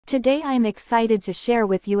Today I'm excited to share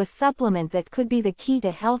with you a supplement that could be the key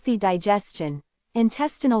to healthy digestion,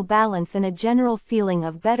 intestinal balance and a general feeling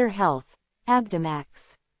of better health,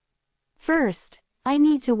 Abdomax. First, I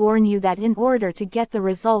need to warn you that in order to get the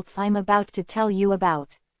results I'm about to tell you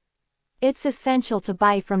about, it's essential to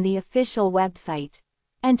buy from the official website.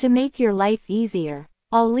 And to make your life easier,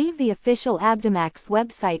 I'll leave the official Abdomax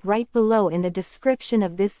website right below in the description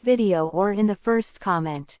of this video or in the first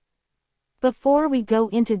comment. Before we go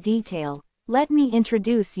into detail, let me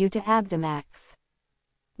introduce you to Abdomax.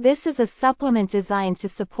 This is a supplement designed to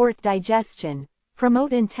support digestion,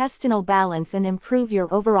 promote intestinal balance and improve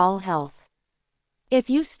your overall health. If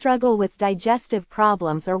you struggle with digestive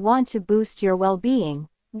problems or want to boost your well-being,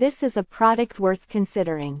 this is a product worth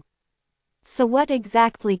considering. So what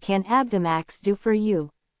exactly can Abdomax do for you?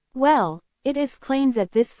 Well, it is claimed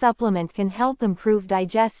that this supplement can help improve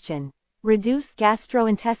digestion, reduce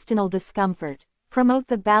gastrointestinal discomfort, promote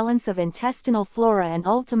the balance of intestinal flora and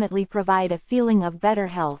ultimately provide a feeling of better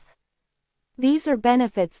health. These are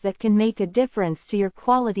benefits that can make a difference to your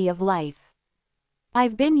quality of life.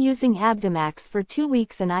 I've been using Abdomax for 2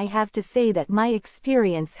 weeks and I have to say that my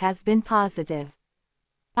experience has been positive.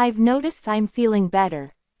 I've noticed I'm feeling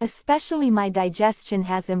better, especially my digestion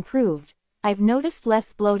has improved, I've noticed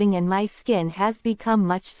less bloating and my skin has become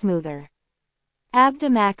much smoother.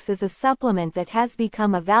 Abdomax is a supplement that has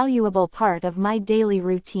become a valuable part of my daily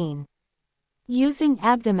routine. Using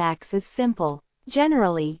Abdomax is simple.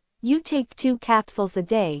 Generally, you take 2 capsules a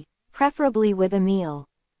day, preferably with a meal.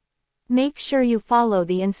 Make sure you follow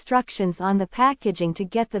the instructions on the packaging to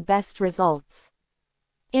get the best results.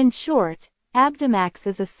 In short, Abdomax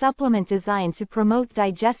is a supplement designed to promote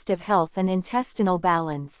digestive health and intestinal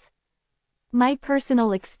balance. My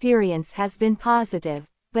personal experience has been positive,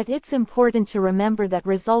 but it's important to remember that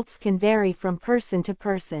results can vary from person to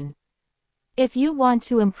person. If you want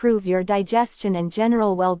to improve your digestion and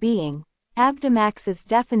general well-being, Abdomax is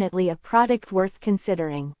definitely a product worth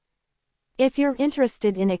considering. If you're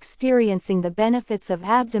interested in experiencing the benefits of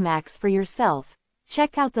Abdomax for yourself,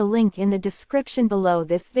 check out the link in the description below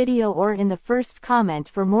this video or in the first comment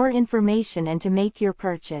for more information and to make your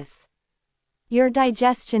purchase. Your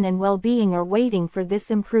digestion and well-being are waiting for this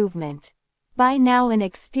improvement. Buy now and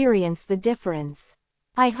experience the difference.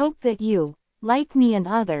 I hope that you, like me and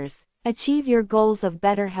others, achieve your goals of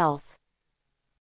better health.